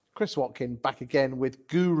Chris Watkin back again with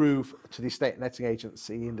guru to the estate and letting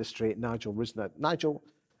agency industry, Nigel Risner. Nigel,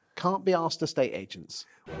 can't be asked estate agents.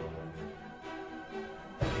 Well,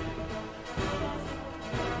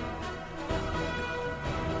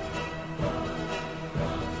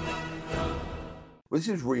 this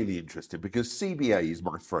is really interesting because CBA is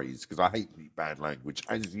my phrase because I hate bad language,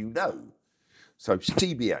 as you know. So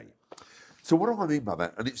CBA. So what do I mean by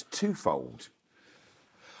that? And it's twofold.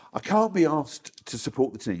 I can't be asked to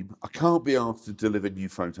support the team. I can't be asked to deliver new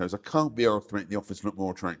photos. I can't be asked to make the office look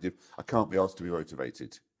more attractive. I can't be asked to be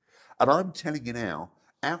motivated. And I'm telling you now,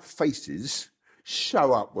 our faces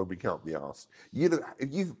show up when we can't be asked. You know,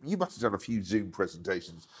 you must have done a few Zoom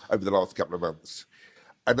presentations over the last couple of months.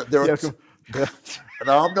 And there are, and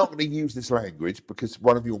I'm not going to use this language because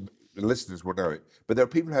one of your listeners will know it, but there are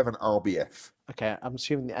people who have an RBF. Okay, I'm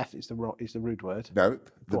assuming the F is the rude word. No,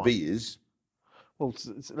 the B is. Well,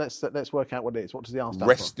 let's work out what it is. What does the R stand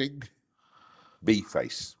resting B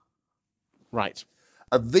face. Right.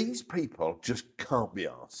 And these people just can't be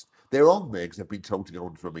asked. They're on there because they've been told to go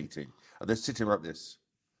on to a meeting, and they're sitting like this.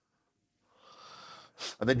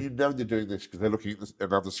 And then you know they're doing this because they're looking at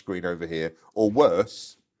another screen over here, or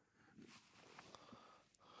worse,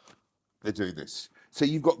 they're doing this. So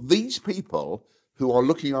you've got these people who are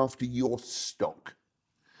looking after your stock.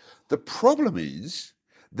 The problem is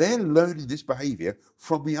they're learning this behaviour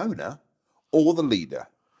from the owner or the leader.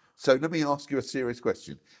 So let me ask you a serious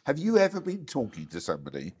question. Have you ever been talking to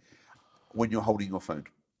somebody when you're holding your phone?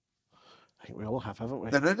 I think we all have, haven't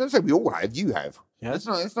we? No, don't say we all have. You have. Yes.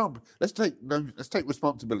 Let's take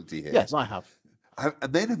responsibility here. Yes, I have.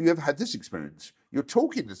 And then have you ever had this experience? You're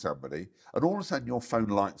talking to somebody and all of a sudden your phone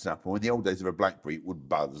lights up, or in the old days of a BlackBerry, it would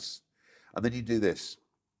buzz. And then you do this.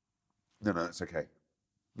 No, it's okay. Have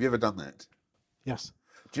you ever done that? Yes.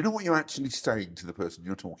 Do you know what you're actually saying to the person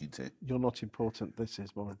you're talking to? You're not important. This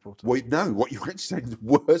is more important. Well, no, what you're actually saying is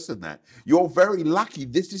worse than that. You're very lucky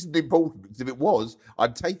this isn't important, because if it was,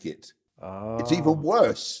 I'd take it. Oh. It's even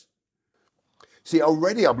worse. See,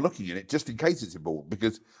 already I'm looking at it just in case it's important,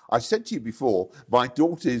 because I said to you before, my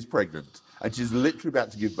daughter is pregnant and she's literally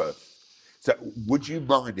about to give birth. So would you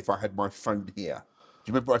mind if I had my phone here?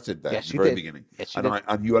 Do you remember I said that yes, at the very beginning? Yes, you did.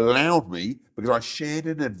 And you allowed me, because I shared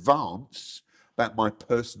in advance about my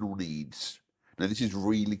personal needs. Now, this is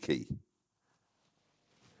really key.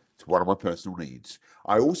 It's one of my personal needs.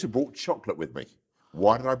 I also brought chocolate with me.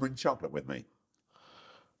 Why did I bring chocolate with me?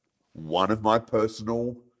 One of my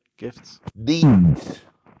personal gifts. Needs.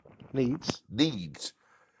 Needs.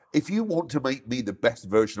 If you want to make me the best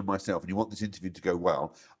version of myself and you want this interview to go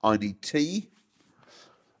well, I need tea.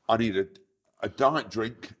 I need a diet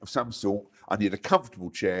drink of some sort. I need a comfortable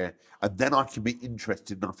chair, and then I can be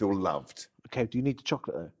interested and I feel loved. Okay, do you need the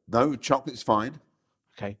chocolate though? No, chocolate's fine.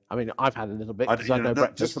 Okay, I mean, I've had a little bit because I know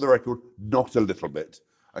breakfast. Just for the record, not a little bit.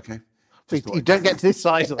 Okay? You don't get to this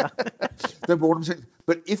size of that. No, but what I'm saying,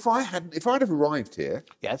 but if I'd have arrived here,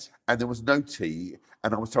 yes, and there was no tea,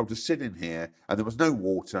 and I was told to sit in here, and there was no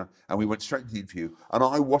water, and we went straight to the interview, and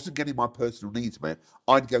I wasn't getting my personal needs met,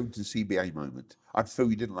 I'd go into the CBA moment. I'd feel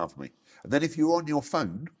you didn't love me. And then if you were on your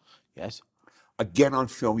phone, yes, again,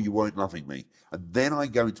 I'd feel you weren't loving me. And then I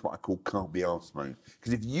go into what I call can't be asked mode.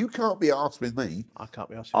 Because if you can't be asked with me, I can't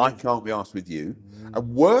be asked with you. I can't be asked with you.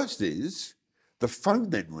 And worse is, the phone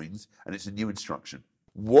then rings and it's a new instruction.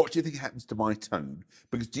 What do you think happens to my tone?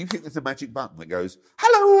 Because do you think there's a magic button that goes,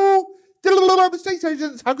 hello, I'm estate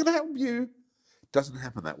agents, how can I help you? It doesn't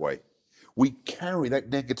happen that way. We carry that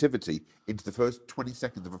negativity into the first 20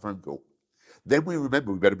 seconds of a phone call. Then we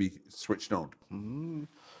remember we better be switched on.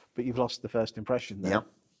 But you've lost the first impression there. Yeah.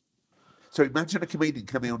 So imagine a comedian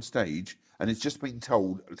coming on stage and it's just been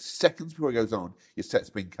told seconds before he goes on, your set's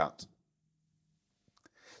been cut.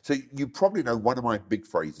 So you probably know one of my big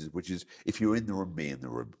phrases, which is, if you're in the room, be in the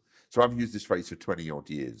room. So I've used this phrase for 20 odd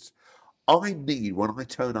years. I need, when I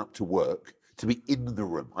turn up to work, to be in the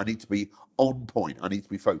room. I need to be on point. I need to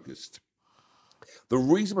be focused. The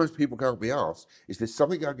reason most people can't be asked is there's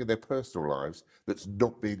something going on in their personal lives that's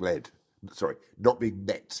not being not being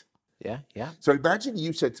met. Yeah. So imagine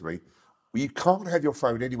you said to me, well, you can't have your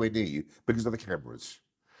phone anywhere near you because of the cameras.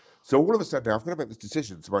 So all of a sudden now I've got to make this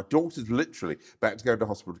decision. So my daughter's literally about to go into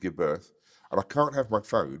hospital to give birth, and I can't have my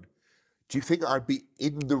phone. Do you think I'd be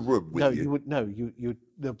in the room with you? No, you would. No, you.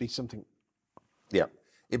 There'll be something. Yeah.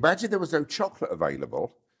 Imagine there was no chocolate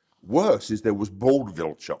available. Worse is there was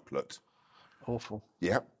Bourneville chocolate. Awful.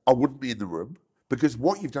 Yeah. I wouldn't be in the room, because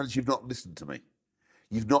what you've done is you've not listened to me.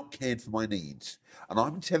 You've not cared for my needs. And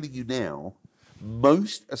I'm telling you now,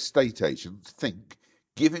 most estate agents think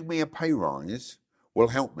giving me a pay rise will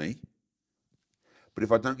help me. But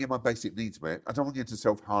if I don't get my basic needs met, I don't want to get into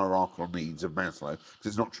self-hierarchical needs of Maslow, because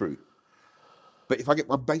it's not true. But if I get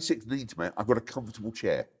my basic needs met, I've got a comfortable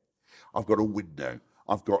chair. I've got a window.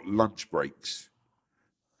 I've got lunch breaks.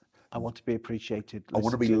 I want to be appreciated. I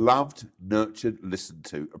want to be listened loved, nurtured, listened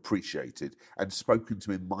to, appreciated, and spoken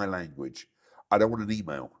to in my language. I don't want an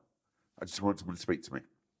email. I just want someone to speak to me.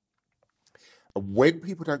 And when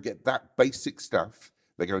people don't get that basic stuff,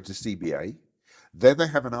 they go to CBA, then they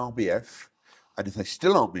have an RBF, and if they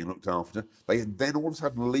still aren't being looked after, they then all of a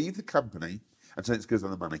sudden leave the company and say it's because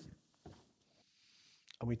of the money.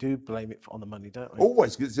 And we do blame it on the money, don't we?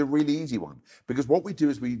 Always, because it's a really easy one. Because what we do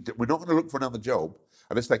is we're not going to look for another job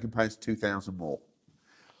unless they can pay us 2,000 more.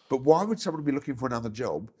 But why would someone be looking for another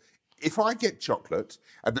job? If I get chocolate,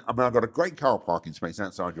 and I mean, I've got a great car parking space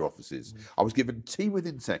outside your offices. I was given tea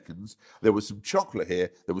within seconds. There was some chocolate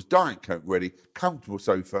here. There was Diet Coke ready, comfortable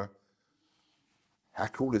sofa. How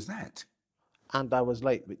cool is that? And I was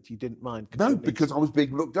late, but you didn't mind. No, completely. because I was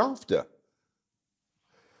being looked after.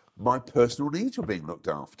 My personal needs were being looked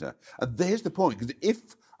after. And there's the point, because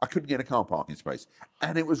if I couldn't get a car parking space,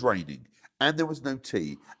 and it was raining, and there was no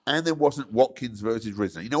tea, and there wasn't Watkins versus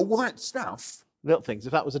Risner, you know, all that stuff. Little things.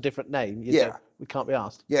 If that was a different name, you'd Yeah. say, we can't be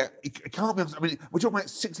asked. Yeah, it can't be. I mean, we're talking about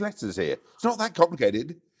 6 letters here. It's not that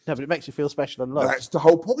complicated. No, but it makes you feel special and loved. That's the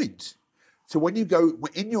whole point. So when you go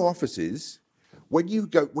in your offices, when you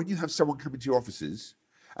have someone come into your offices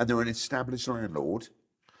and they're an established landlord,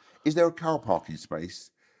 is there a car parking space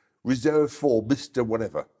reserved for Mr.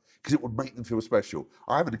 Whatever? Because it would make them feel special.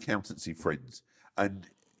 I have an accountancy friend, and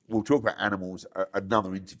we'll talk about animals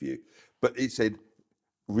another interview, but it said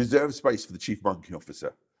reserved space for the chief monkey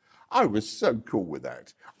officer. I was so cool with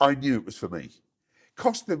that. I knew it was for me.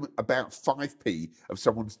 Cost them about 5p of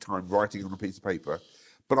someone's time writing on a piece of paper.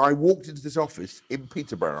 But I walked into this office in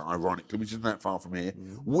Peterborough, ironically, which isn't that far from here,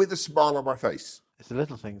 with a smile on my face. It's the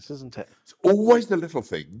little things, isn't it? It's always the little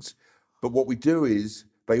things. But what we do is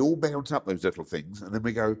they all bounce up those little things. And then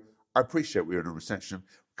we go, I appreciate we're in a recession.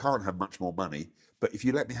 Can't have much more money. But if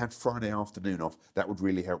you let me have Friday afternoon off, that would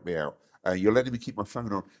really help me out. You're letting me keep my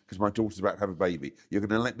phone on because my daughter's about to have a baby. You're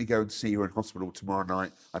going to let me go and see her in hospital tomorrow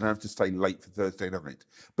night. I don't have to stay late for Thursday night.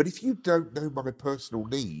 But if you don't know my personal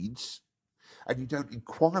needs and you don't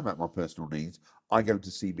inquire about my personal needs, I go to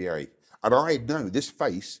CBA. And I know this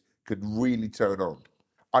face can really turn on.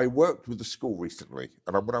 I worked with a school recently,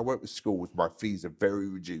 and when I worked with schools, my fees are very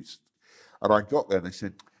reduced. And I got there and they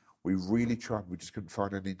said, we really tried, we just couldn't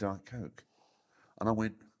find any Diet Coke. And I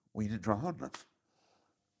went, well, you didn't try hard enough.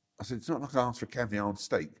 I said, it's not like I asked for caviar and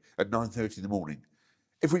steak at 9:30 in the morning.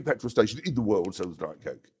 Every petrol station in the world sells Diet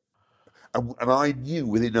Coke. And I knew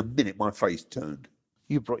within a minute my face turned.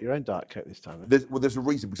 You brought your own Diet Coke this time. There's a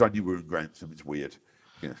reason, because I knew we were in Grantham. It's weird.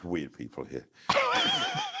 You know, it's weird people here.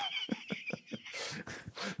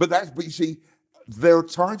 But you see, there are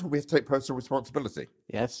times when we have to take personal responsibility.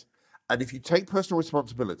 Yes. And if you take personal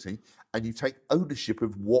responsibility and you take ownership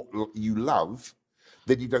of what you love,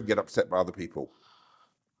 then you don't get upset by other people.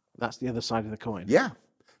 That's the other side of the coin. Yeah.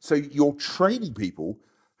 So you're training people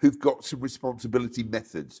who've got some responsibility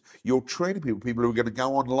methods. You're training people who are going to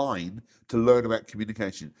go online to learn about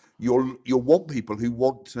communication. You'll want people who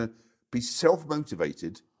want to be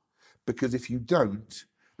self-motivated, because if you don't,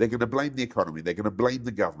 they're going to blame the economy. They're going to blame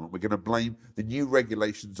the government. We're going to blame the new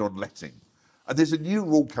regulations on letting. And there's a new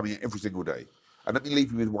rule coming out every single day. And let me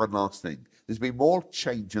leave you with one last thing. There's been more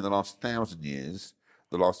change in the last 1,000 years,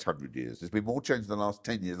 the last 100 years. There's been more change in the last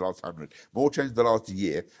 10 years, the last 100. More change in the last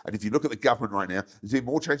year. And if you look at the government right now, there's been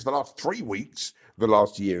more change in the last 3 weeks than the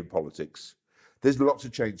last year in politics. There's lots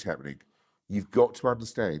of change happening. You've got to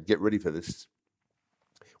understand, get ready for this.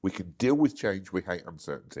 We can deal with change. We hate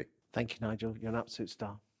uncertainty. Thank you, Nigel. You're an absolute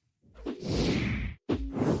star.